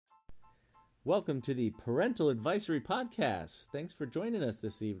Welcome to the Parental Advisory Podcast. Thanks for joining us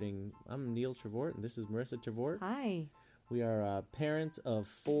this evening. I'm Neil Trevort, and this is Marissa Trevort. Hi. We are parents of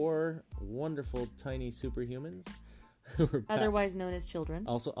 4 wonderful tiny superhumans. Otherwise known as children.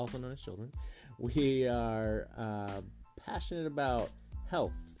 Also known as children. We are passionate about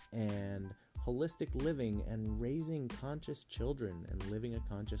health and holistic living and raising conscious children and living a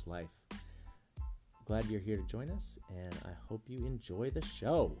conscious life. Glad you're here to join us, and I hope you enjoy the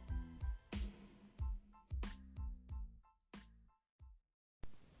show.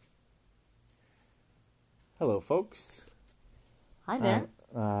 Hello, folks. Hi there.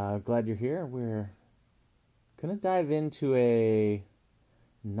 Glad you're here. We're going to dive into a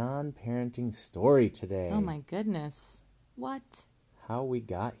non-parenting story today. Oh my goodness. What? How we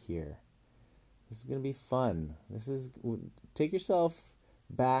got here. This is going to be fun. Take yourself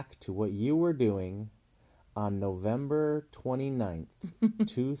back to what you were doing on November 29th,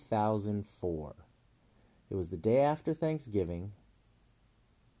 2004. It was the day after Thanksgiving.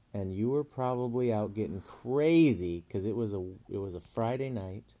 And you were probably out getting crazy because it was a Friday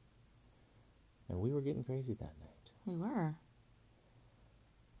night, and we were getting crazy that night. We were.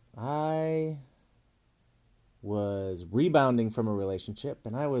 I was rebounding from a relationship,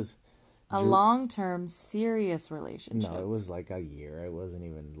 and I was a long-term, serious relationship. No, it was like a year. It wasn't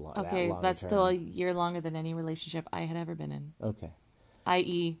even that long. Okay, that's still a year longer than any relationship I had ever been in. Okay.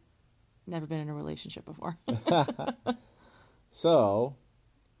 I.e., never been in a relationship before. So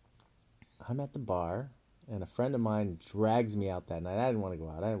I'm at the bar, and a friend of mine drags me out that night. I didn't want to go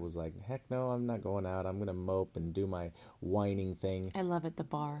out. I was like, heck no, I'm not going out. I'm going to mope and do my whining thing. I love it, the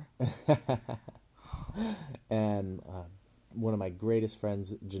bar. And one of my greatest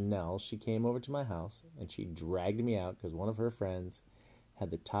friends, Janelle, she came over to my house, and she dragged me out because one of her friends had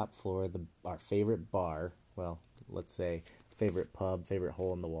the top floor of our favorite bar. Well, let's say favorite pub, favorite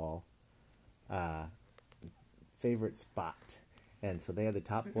hole in the wall, favorite spot. And so they had the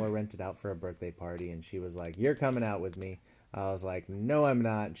top floor rented out for a birthday party, and she was like, "You're coming out with me." I was like, "No, I'm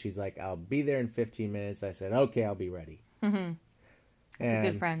not." And she's like, "I'll be there in 15 minutes. I said, "Okay, I'll be ready." Mm-hmm. That's a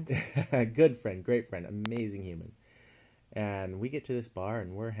good friend. Good friend, great friend, amazing human. And we get to this bar,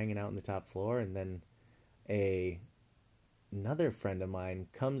 and we're hanging out on the top floor, and then another friend of mine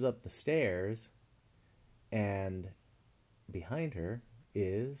comes up the stairs, and behind her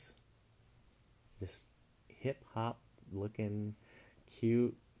is this hip-hop looking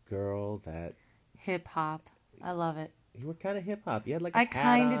cute girl that... Hip hop. I love it. You were kind of hip hop. You had like a I hat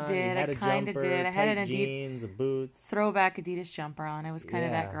kind on, of did. I kind of did. I had an jeans, and boots. Throwback Adidas jumper on. I was kind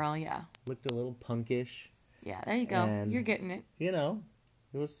of that girl, yeah. Looked a little punkish. Yeah, there you go. And, you're getting it. You know,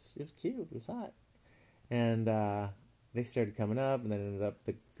 it was cute. It was hot. And they started coming up, and then ended up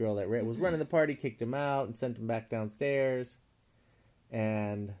the girl that was running the party kicked him out and sent him back downstairs.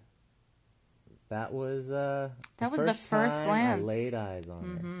 And that was the first glance I laid eyes on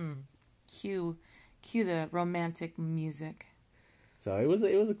her. Cue the romantic music. So it was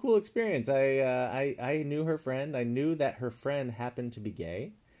a cool experience. I knew her friend. I knew that her friend happened to be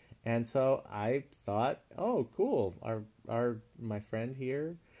gay, and so I thought, oh, cool. My friend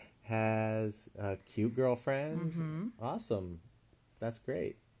here has a cute girlfriend. Mm-hmm. Awesome, that's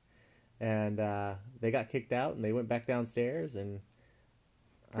great. And they got kicked out, and they went back downstairs and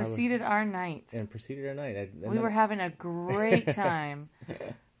proceeded our night. We were having a great time.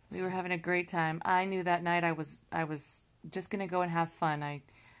 I knew that night I was just going to go and have fun. I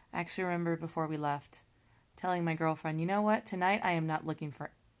actually remember before we left telling my girlfriend, you know what? Tonight I am not looking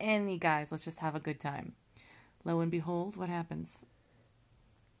for any guys. Let's just have a good time. Lo and behold, what happens?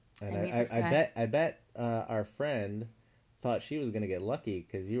 And I bet our friend thought she was going to get lucky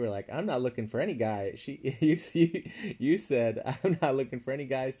because you were like, I'm not looking for any guy. You said, I'm not looking for any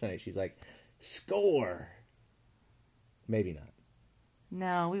guys tonight. She's like, score. Maybe not.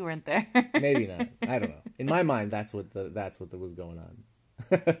 No, we weren't there. Maybe not. I don't know. In my mind, that's what was going on.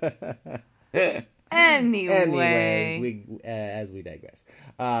 Anyway, as we digress,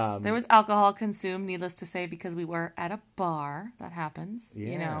 there was alcohol consumed. Needless to say, because we were at a bar. That happens,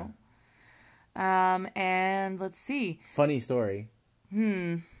 you know. And let's see. Funny story.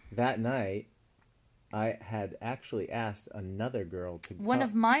 That night, I had actually asked another girl to come. One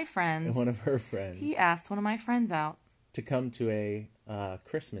of my friends. One of her friends. He asked one of my friends out to come to a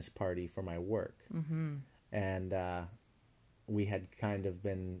Christmas party for my work. Mm-hmm. And we had kind of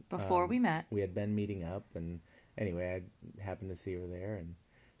been... Before we met. We had been meeting up, and anyway, I happened to see her there, and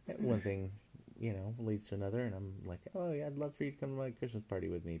one thing, leads to another, and I'm like, oh, yeah, I'd love for you to come to my Christmas party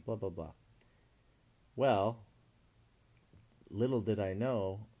with me, blah, blah, blah. Well, little did I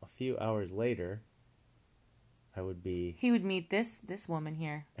know, a few hours later, I would be... He would meet this woman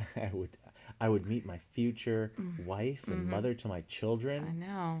here. I would meet my future wife and mother to my children. I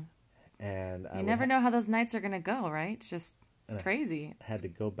know. And You never know how those nights are going to go, right? It's crazy. I had to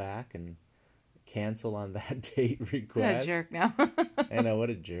go back and cancel on that date request. What a jerk now. I know, what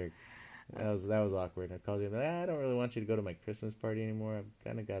a jerk. That was awkward. I called you, but I don't really want you to go to my Christmas party anymore. I've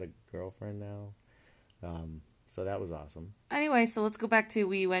kind of got a girlfriend now. So that was awesome. Anyway, so let's go back to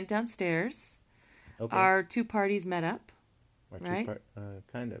we went downstairs. Okay. Our two parties met up. Our right?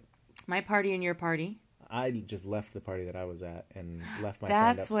 Kind of. My party and your party. I just left the party that I was at and left my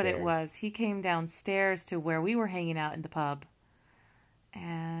friend That's upstairs. what it was. He came downstairs to where we were hanging out in the pub.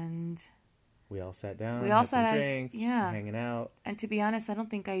 And we all sat down, we all had some sat drinks, yeah. hanging out. And to be honest, I don't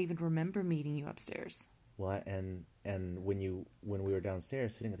think I even remember meeting you upstairs. Well, and when we were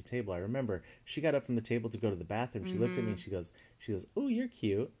downstairs sitting at the table, I remember she got up from the table to go to the bathroom. She looks at me and she goes, "Oh, you're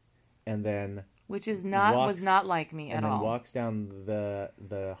cute," and then which is not was not like me at all. And then walks down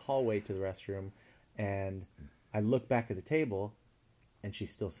the hallway to the restroom, and I look back at the table, and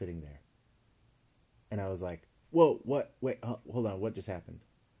she's still sitting there. And I was like, "Whoa, what? Wait, hold on, what just happened?"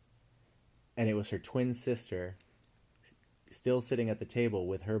 And it was her twin sister, still sitting at the table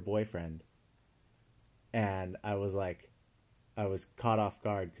with her boyfriend. And I was caught off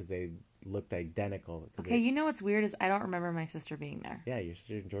guard because they looked identical. Okay, you know what's weird is I don't remember my sister being there. Yeah, your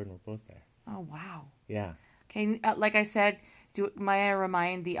sister and Jordan were both there. Oh, wow. Yeah. Okay, like I said, may I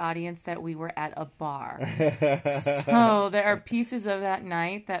remind the audience that we were at a bar. So there are pieces of that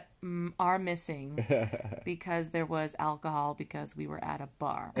night that are missing because there was alcohol because we were at a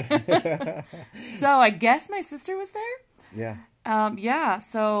bar. So I guess my sister was there? Yeah. Yeah,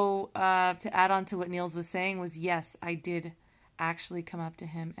 so to add on to what Niels was saying was, yes, I did actually come up to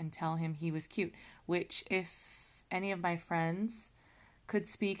him and tell him he was cute, which if any of my friends could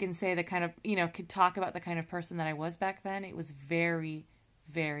speak and say the kind of, could talk about the kind of person that I was back then, it was very,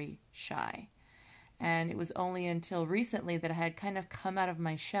 very shy. And it was only until recently that I had kind of come out of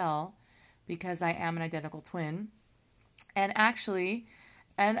my shell because I am an identical twin. And actually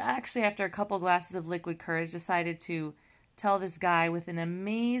after a couple glasses of liquid courage, decided to tell this guy with an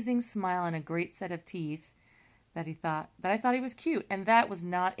amazing smile and a great set of teeth that I thought he was cute, and that was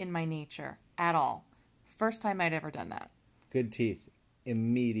not in my nature at all. First time I'd ever done that. Good teeth,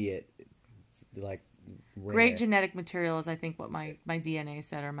 immediate, like great genetic material is I think what my DNA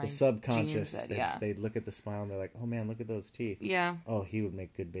said or my the subconscious genes said. Yeah. They look at the smile and they're like, oh man, look at those teeth. Yeah. Oh, he would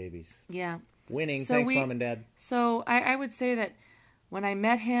make good babies. Yeah. Winning. So thanks, Mom and Dad. So I would say that when I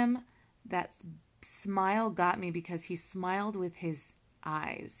met him, that smile got me because he smiled with his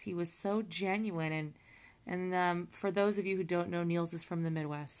eyes. He was so genuine, and for those of you who don't know, Niels is from the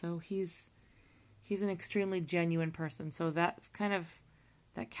Midwest, so he's an extremely genuine person. So that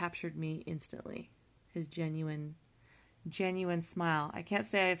captured me instantly. His genuine smile. I can't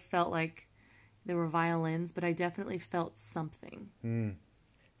say I felt like there were violins, but I definitely felt something.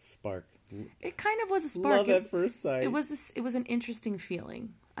 Spark. It kind of was a spark. Love at first sight. It was an interesting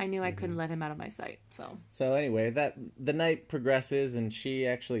feeling. I knew I couldn't let him out of my sight. So anyway, the night progresses and she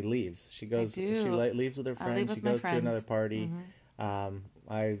actually leaves. She goes. I do. She leaves with her friend. She goes to another party. Mm-hmm.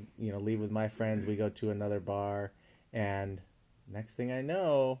 I leave with my friends. We go to another bar, and next thing I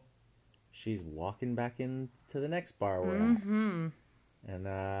know, she's walking back into the next bar we're at. And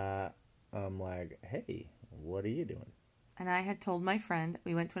I'm like, hey, what are you doing? And I had told my friend,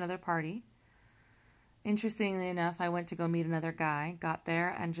 we went to another party. Interestingly enough, I went to go meet another guy, got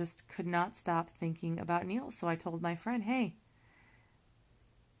there, and just could not stop thinking about Niels. So I told my friend, hey,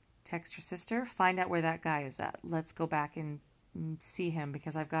 text your sister, find out where that guy is at. Let's go back and see him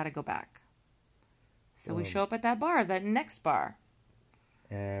because I've got to go back. So we show up at that next bar.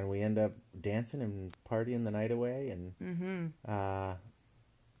 And we end up dancing and partying the night away. And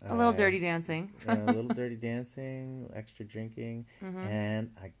a little dirty dancing. A little dirty dancing, extra drinking.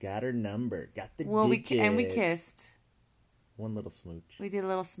 And I got her number. Got the digits. We kissed. One little smooch. We did a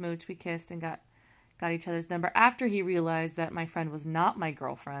little smooch. We kissed and got each other's number after he realized that my friend was not my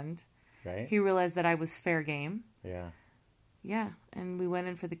girlfriend. Right. He realized that I was fair game. Yeah. Yeah, and we went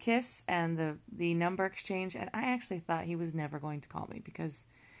in for the kiss and the number exchange, and I actually thought he was never going to call me because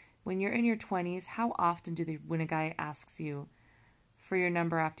when you're in your 20s, how often when a guy asks you for your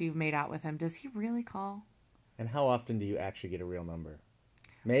number after you've made out with him, does he really call? And how often do you actually get a real number?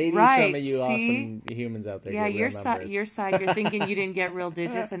 Maybe right. Some of you awesome humans out there get real numbers. Your side, you're thinking you didn't get real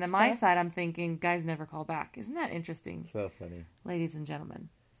digits, and on my side, I'm thinking guys never call back. Isn't that interesting? So funny. Ladies and gentlemen.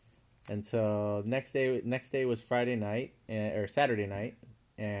 And so next day was Friday night or Saturday night,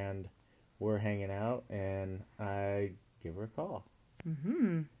 and we're hanging out, and I give her a call.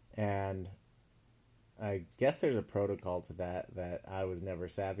 And I guess there's a protocol to that I was never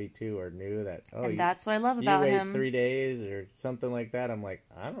savvy to or knew that. Oh, And that's what I love you about wait him. 3 days or something like that. I'm like,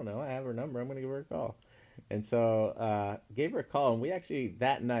 I don't know. I have her number. I'm gonna give her a call. And so gave her a call, and we actually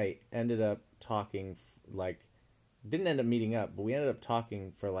that night ended up talking like didn't end up meeting up, but we ended up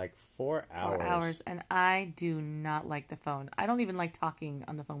talking for like 4 hours. 4 hours. And I do not like the phone. I don't even like talking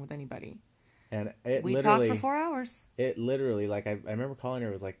on the phone with anybody. And we talked for 4 hours. It literally, like, I remember calling her,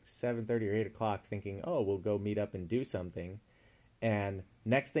 it was like 7:30 or 8 o'clock, thinking, oh, we'll go meet up and do something. And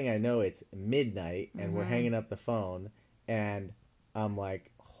next thing I know, it's midnight, and we're hanging up the phone, and I'm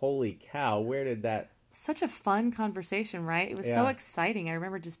like, holy cow, where did that... Such a fun conversation, right? It was so exciting. I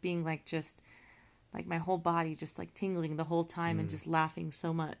remember just being like, my whole body just like tingling the whole time and just laughing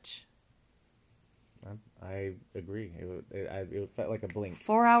so much. I agree. It felt like a blink.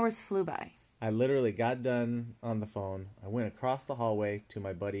 4 hours flew by. I literally got done on the phone. I went across the hallway to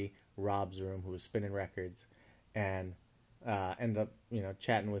my buddy Rob's room, who was spinning records, and ended up,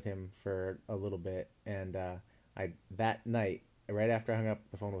 chatting with him for a little bit. And I that night, right after I hung up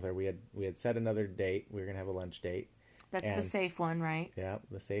the phone with her, we had set another date. We were gonna have a lunch date. That's the safe one, right? Yeah,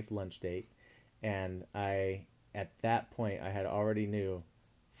 the safe lunch date. And at that point, I had already knew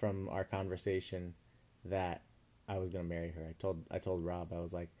from our conversation that I was gonna marry her. I told Rob, I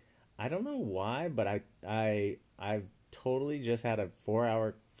was like, I don't know why, but I totally just had a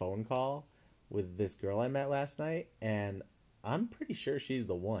 4-hour phone call with this girl I met last night, and I'm pretty sure she's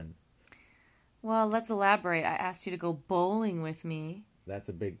the one. Well, let's elaborate. I asked you to go bowling with me. That's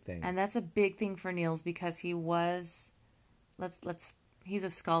a big thing. And that's a big thing for Niels because he was, he's a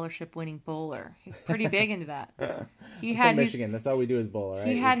scholarship-winning bowler. He's pretty big into that. From Michigan. That's all we do is bowl, right?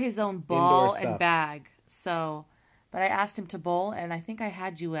 He had his own ball and bag, so... But I asked him to bowl, and I think I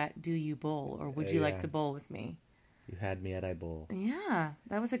had you at Do You Bowl, or would you like to bowl with me? You had me at I Bowl. Yeah,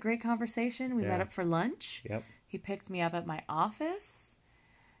 that was a great conversation. We met up for lunch. Yep. He picked me up at my office,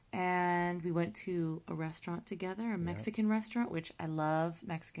 and we went to a restaurant together, a Mexican restaurant, which I love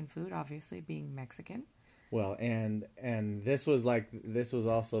Mexican food, obviously, being Mexican. Well, and this was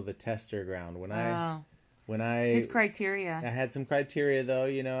also the tester ground. His criteria. I had some criteria though,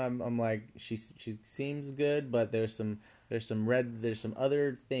 I'm like she seems good, but there's some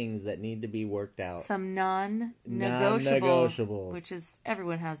other things that need to be worked out. Some non-negotiables, which is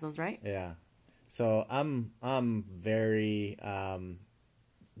everyone has those, right? Yeah. So I'm very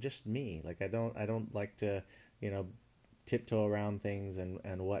just me. Like I don't like to, tiptoe around things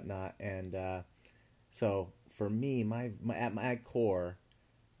and whatnot. And so for me, my at my core,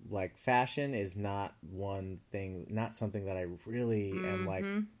 like fashion is not something that I really am like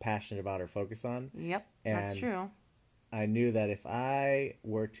passionate about or focus on. Yep, that's true. I knew that if I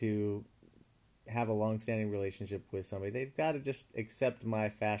were to have a long-standing relationship with somebody, they've got to just accept my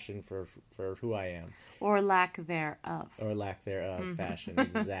fashion for who I am. Or lack thereof. Fashion,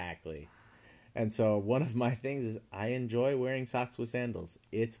 exactly. And so one of my things is I enjoy wearing socks with sandals.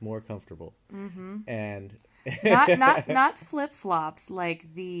 It's more comfortable. Mm-hmm. And... not flip-flops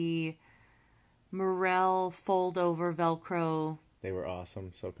like the Morel fold-over Velcro. They were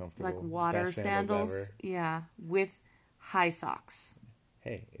awesome, so comfortable. Like water Best sandals. Yeah, with high socks.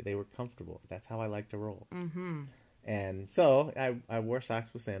 Hey, they were comfortable. That's how I like to roll. Mm-hmm. And so I wore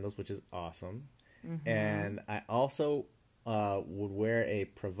socks with sandals, which is awesome. Mm-hmm. And I also would wear a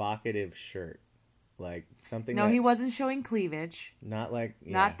provocative shirt. Like something. No, he wasn't showing cleavage. Not like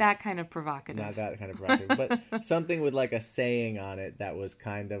not that kind of provocative. Not that kind of provocative, but something with like a saying on it that was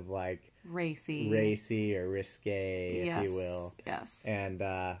kind of like racy or risque, if you will. Yes. And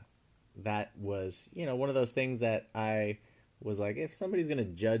that was, one of those things that I was like, if somebody's going to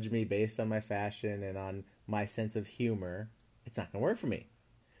judge me based on my fashion and on my sense of humor, it's not going to work for me.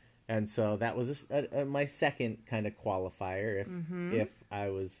 And so that was my second kind of qualifier. If I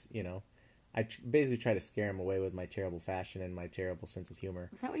was, I basically try to scare him away with my terrible fashion and my terrible sense of humor.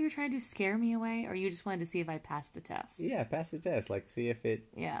 Is that what you were trying to do, scare me away? Or you just wanted to see if I passed the test? Yeah, pass the test. Like, see if it...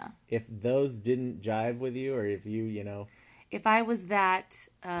 Yeah. If those didn't jive with you, or if you, If I was that...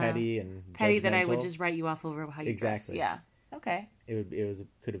 petty that I would just write you off over how you dress. Yeah. Okay. It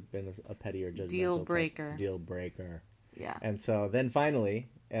could have been a petty or judgmental deal breaker. Deal breaker. Yeah. And so then finally,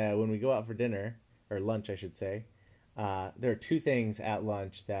 when we go out for dinner, or lunch, I should say... there are two things at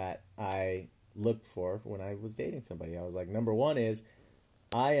lunch that I looked for when I was dating somebody. I was like, number one is,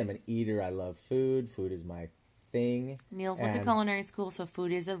 I am an eater. I love food. Food is my thing. Niels went to culinary school, so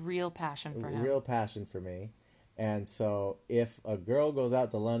food is a real passion for him. A real passion for me. And so if a girl goes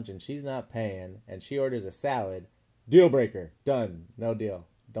out to lunch and she's not paying and she orders a salad, deal breaker. Done. No deal.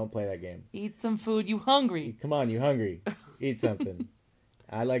 Don't play that game. Eat some food. You hungry. Come on, you hungry. Eat something.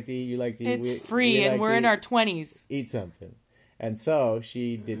 I like to eat, you like to eat. It's free, and like we're to in our 20s. eat something. And so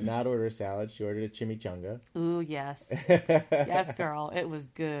she did not order a salad. She ordered a chimichanga. Ooh, yes. Yes, girl. It was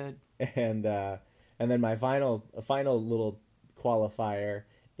good. And then my final little qualifier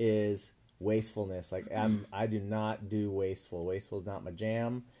is wastefulness. Like I do not do wasteful. Wasteful is not my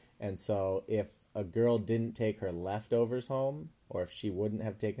jam. And so if a girl didn't take her leftovers home, or if she wouldn't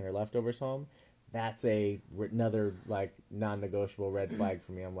have taken her leftovers home, that's another like non-negotiable red flag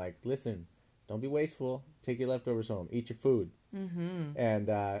for me. I'm like, listen, don't be wasteful. Take your leftovers home. Eat your food. Mm-hmm.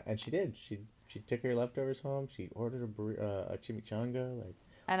 And she did. She took her leftovers home. She ordered a chimichanga.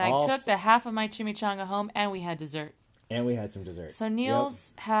 And I took the half of my chimichanga home, and we had dessert. And we had some dessert. So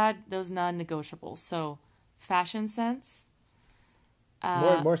Niels had those non-negotiables. So fashion sense.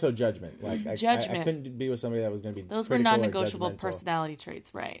 More so judgment. Like Judgment. I couldn't be with somebody that was going to be Those were critical or non-negotiable judgmental. personality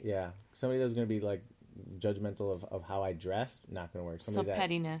traits, right? Yeah, somebody that was going to be like judgmental of how I dressed, not going to work. So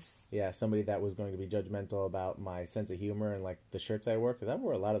pettiness. Yeah, somebody that was going to be judgmental about my sense of humor and like the shirts I wore, because I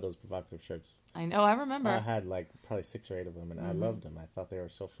wore a lot of those provocative shirts. I know, I remember. I had like probably 6 or 8 of them, and I loved them. I thought they were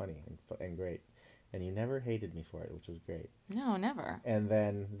so funny and great. And you never hated me for it, which was great. No, never. And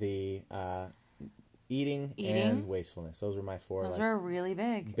then the eating and wastefulness. Those were my 4. Those were really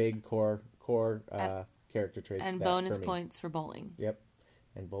big. Big core character traits. And bonus points for bowling. Yep.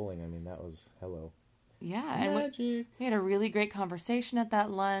 And bowling, I mean, that was hello. Yeah. Magic. And we had a really great conversation at that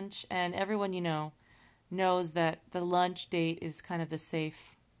lunch, and everyone, knows that the lunch date is kind of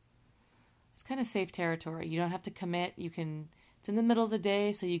safe territory. You don't have to commit. It's in the middle of the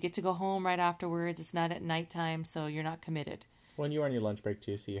day, so you get to go home right afterwards. It's not at nighttime, so you're not committed. When you were on your lunch break,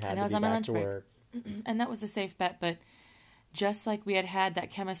 too, so you had to be back to work. And that was a safe bet, but just like we had that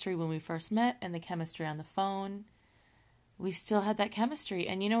chemistry when we first met and the chemistry on the phone, we still had that chemistry.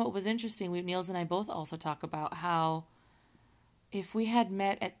 And you know what was interesting? Niels and I both also talk about how if we had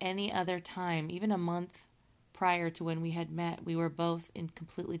met at any other time, even a month prior to when we had met, we were both in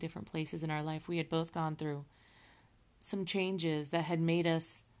completely different places in our life. We had both gone through some changes that had made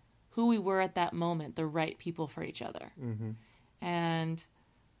us who we were at that moment, the right people for each other. Mm-hmm. And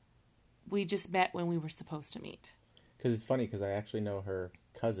we just met when we were supposed to meet. Because it's funny, because I actually know her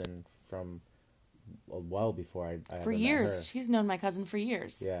cousin from well before I for years. Met her. She's known my cousin for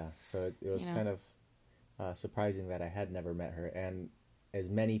years. Yeah, so it was kind of surprising that I had never met her. And as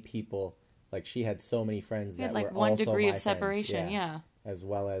many people, like she had so many friends that were also my friends. Like 1 degree of separation, yeah. As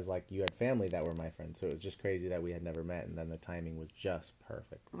well as like you had family that were my friends. So it was just crazy that we had never met, and then the timing was just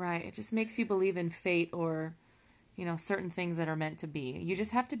perfect. Right. It just makes you believe in fate or, certain things that are meant to be. You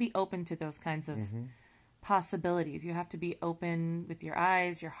just have to be open to those kinds of possibilities. You have to be open with your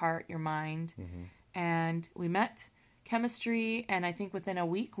eyes, your heart, your mind. Mm-hmm. And we met, chemistry, and I think within a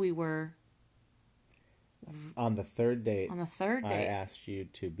week we were... On the third date, I asked you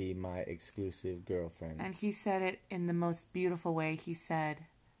to be my exclusive girlfriend. And he said it in the most beautiful way. He said,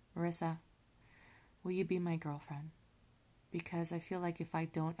 Marissa, will you be my girlfriend? Because I feel like if I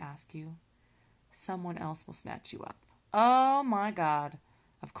don't ask you, someone else will snatch you up. Oh my God.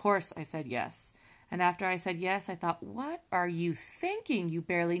 Of course I said yes. And after I said yes, I thought, what are you thinking? You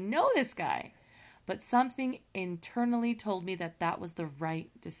barely know this guy. But something internally told me that was the right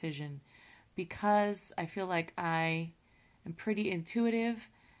decision, because I feel like I am pretty intuitive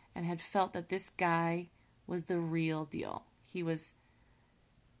and had felt that this guy was the real deal.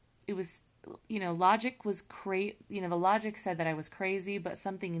 Logic was crazy. The logic said that I was crazy, but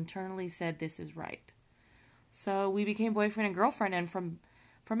something internally said this is right. So we became boyfriend and girlfriend, and from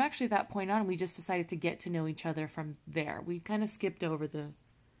actually that point on, we just decided to get to know each other from there. We kind of skipped over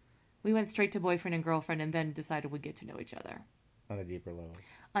we went straight to boyfriend and girlfriend and then decided we'd get to know each other. On a deeper level.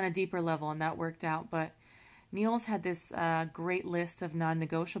 On a deeper level, and that worked out. But Niels had this great list of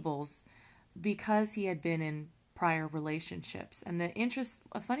non-negotiables because he had been in prior relationships. And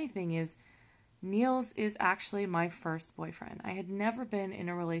a funny thing is, Niels is actually my first boyfriend. I had never been in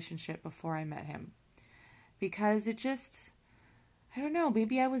a relationship before I met him. Because it just, I don't know,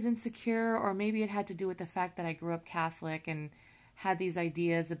 maybe I was insecure, or maybe it had to do with the fact that I grew up Catholic and had these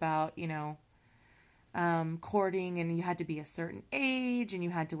ideas about, courting, and you had to be a certain age and you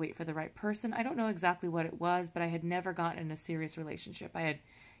had to wait for the right person. I don't know exactly what it was, but I had never gotten in a serious relationship. I had,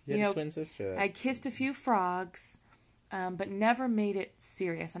 you had a twin sister. I kissed a few frogs, but never made it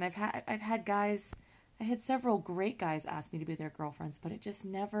serious. And I've had guys, I had several great guys ask me to be their girlfriends, but it just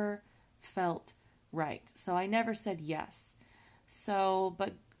never felt right. So I never said yes.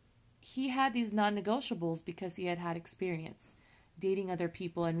 But he had these non-negotiables because he had experience dating other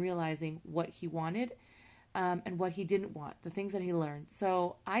people and realizing what he wanted and what he didn't want, the things that he learned.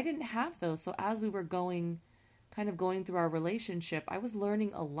 So I didn't have those. So as we were going kind of going through our relationship, I was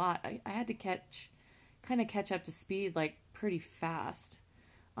learning a lot. I had to catch up to speed like pretty fast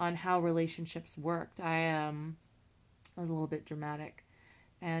on how relationships worked. I was a little bit dramatic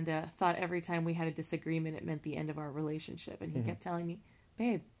and thought every time we had a disagreement, it meant the end of our relationship. And he kept telling me,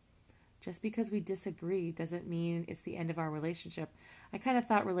 babe, just because we disagree doesn't mean it's the end of our relationship. I kind of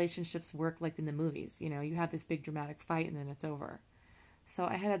thought relationships work like in the movies. You know, you have this big dramatic fight and then it's over. So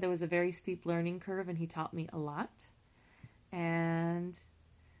there was a very steep learning curve, and he taught me a lot. And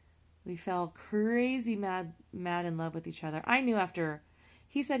we fell crazy mad in love with each other. I knew after,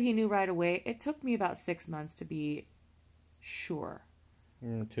 he said he knew right away. It took me about 6 months to be sure.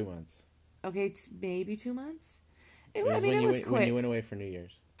 2 months. Okay, maybe 2 months? It was quick. When you went away for New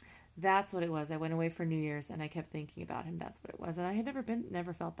Year's. That's what it was. I went away for New Year's, and I kept thinking about him. That's what it was. And I had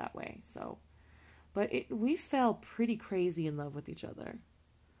never felt that way. So, but we fell pretty crazy in love with each other.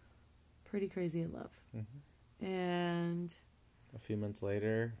 Pretty crazy in love. Mm-hmm. And a few months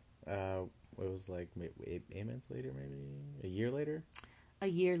later, it was like 8 months later, maybe a year later. A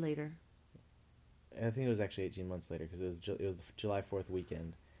year later. I think it was actually 18 months later, because it was the July 4th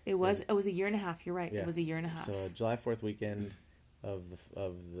weekend. It was a year and a half. You're right. Yeah. It was a year and a half. So July 4th weekend of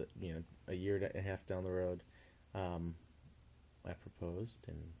the a year and a half down the road, I proposed,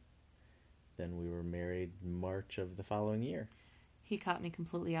 and then we were married March of the following year. He caught me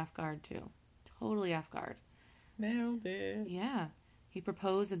completely off guard too. Totally off guard. Nailed it. Yeah. He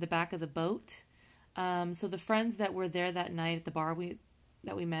proposed at the back of the boat. So the friends that were there that night at the bar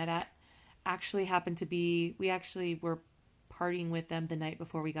that we met at actually happened to be, we actually were partying with them the night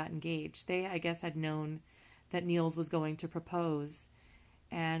before we got engaged. They, I guess, had known that Niels was going to propose,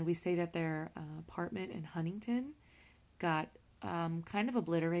 and we stayed at their apartment in Huntington, got kind of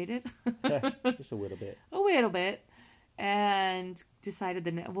obliterated. Just a little bit. A little bit. And decided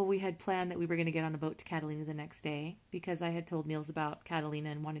we had planned that we were going to get on a boat to Catalina the next day, because I had told Niels about Catalina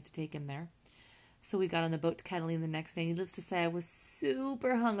and wanted to take him there. So we got on the boat to Catalina the next day. Needless to say, I was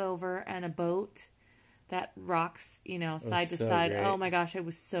super hungover, and a boat that rocks, side to side. Great. Oh my gosh, I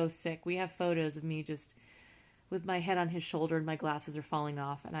was so sick. We have photos of me just with my head on his shoulder and my glasses are falling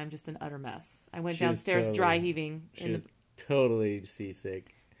off, and I'm just an utter mess. I went downstairs dry heaving. Totally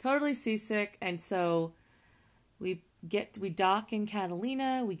seasick. Totally seasick, and so we dock in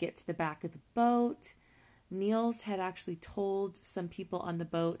Catalina. We get to the back of the boat. Niels had actually told some people on the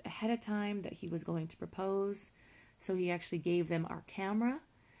boat ahead of time that he was going to propose, so he actually gave them our camera,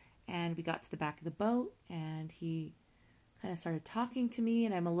 and we got to the back of the boat, and he kind of started talking to me,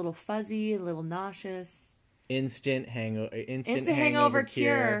 and I'm a little fuzzy, a little nauseous. Instant hangover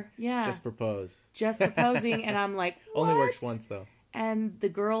cure. Yeah. Just proposing, and I'm like, what? Only works once, though. And the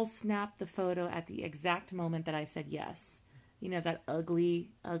girls snapped the photo at the exact moment that I said yes. That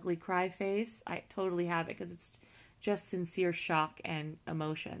ugly, ugly cry face. I totally have it, because it's just sincere shock and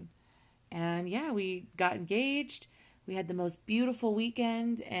emotion. And yeah, we got engaged. We had the most beautiful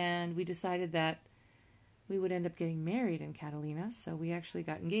weekend, and we decided that we would end up getting married in Catalina. So we actually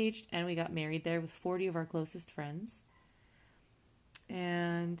got engaged, and we got married there with 40 of our closest friends.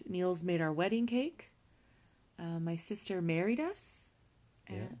 And Niels made our wedding cake. My sister married us.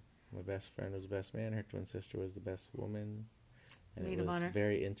 Yeah, my best friend was the best man. Her twin sister was the best woman. And Maid it of was honor.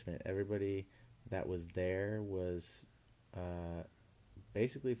 Very intimate. Everybody that was there was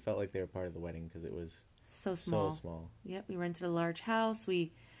basically felt like they were part of the wedding, because it was so small. So small. Yep, we rented a large house.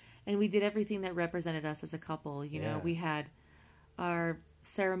 We did everything that represented us as a couple. We had our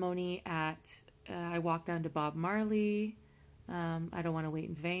ceremony at. I walked down to Bob Marley. I Don't Want to Wait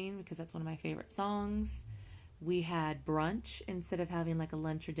in Vain, because that's one of my favorite songs. We had brunch instead of having like a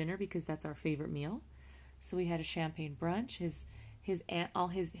lunch or dinner, because that's our favorite meal. So we had a champagne brunch. His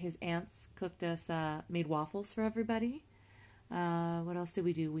aunts cooked us, made waffles for everybody. What else did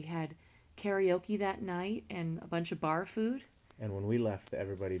we do? We had karaoke that night and a bunch of bar food. And when we left,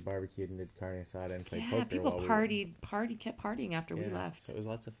 everybody barbecued and did carne asada and played poker. Yeah, people kept partying after we left. So it was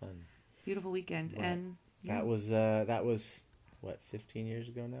lots of fun. Beautiful weekend. But and that was what, 15 years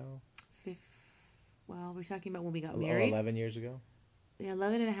ago now? Well, we're talking about when we got married. 11 years ago? Yeah,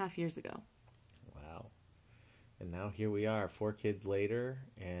 11 and a half years ago. Wow. And now here we are, 4 kids later,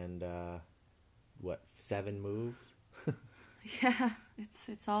 and 7 moves? Yeah,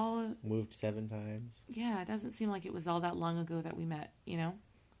 it's all... Moved 7 times. Yeah, it doesn't seem like it was all that long ago that we met,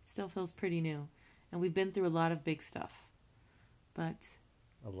 Still feels pretty new. And we've been through a lot of big stuff. But...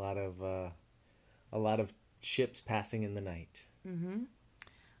 A lot of ships passing in the night. Mm-hmm.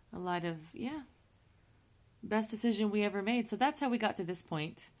 A lot of, best decision we ever made. So that's how we got to this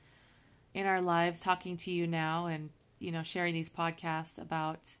point in our lives, talking to you now and, sharing these podcasts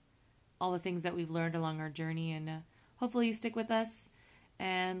about all the things that we've learned along our journey. And hopefully you stick with us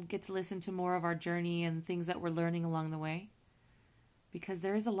and get to listen to more of our journey and things that we're learning along the way. Because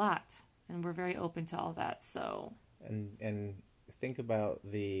there is a lot, and we're very open to all that. So and think about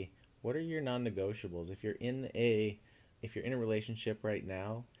what are your non-negotiables? If you're in a relationship right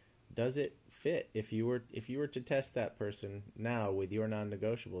now, does it fit? If you were to test that person now with your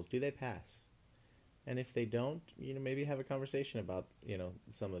non-negotiables, do they pass? And if they don't, maybe have a conversation about,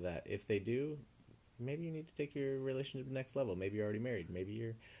 some of that. If they do, maybe you need to take your relationship to the next level. Maybe you're already married. Maybe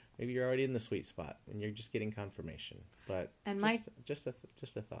you're already in the sweet spot and you're just getting confirmation. But just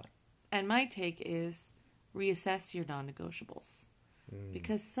a thought. And my take is reassess your non-negotiables.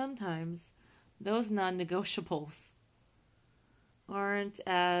 Because sometimes those non-negotiables aren't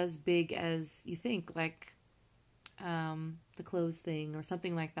as big as you think, like the clothes thing or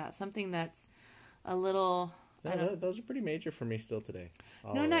something like that. Something that's a little... those are pretty major for me still today.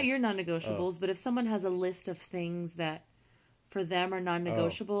 No, not your non-negotiables, but if someone has a list of things that for them are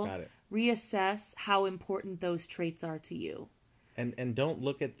non-negotiable, reassess how important those traits are to you. And don't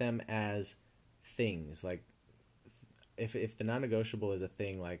look at them as things. Like, if the non-negotiable is a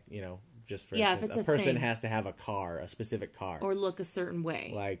thing, like, just for instance, a person has to have a specific car. Or look a certain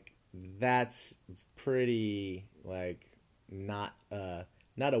way. Like, that's pretty, like, not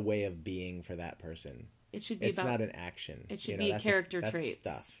a way of being for that person. It should be it's not an action. It should be character traits.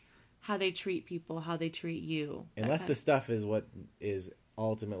 Stuff. How they treat people, how they treat you. Unless the stuff is what is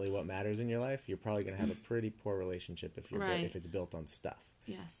ultimately what matters in your life, you're probably going to have a pretty poor relationship if it's built on stuff.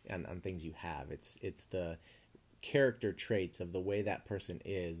 Yes. And on things you have. It's the character traits of the way that person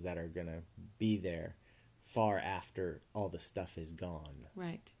is that are going to be there far after all the stuff is gone.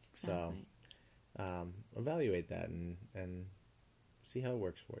 Right. Exactly. So evaluate that and see how it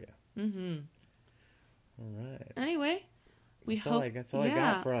works for you. Mm-hmm. All right. Anyway, that's all I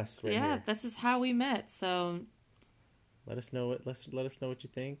got for us right here. This is how we met. So let us know what you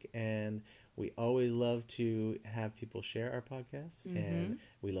think, and we always love to have people share our podcasts, and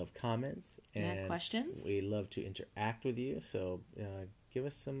we love comments and questions. We love to interact with you. So give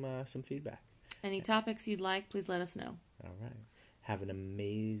us some feedback. Any topics you'd like, please let us know. All right. Have an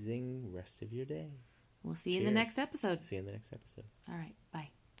amazing rest of your day. We'll see you in the next episode. See you in the next episode. All right. Bye.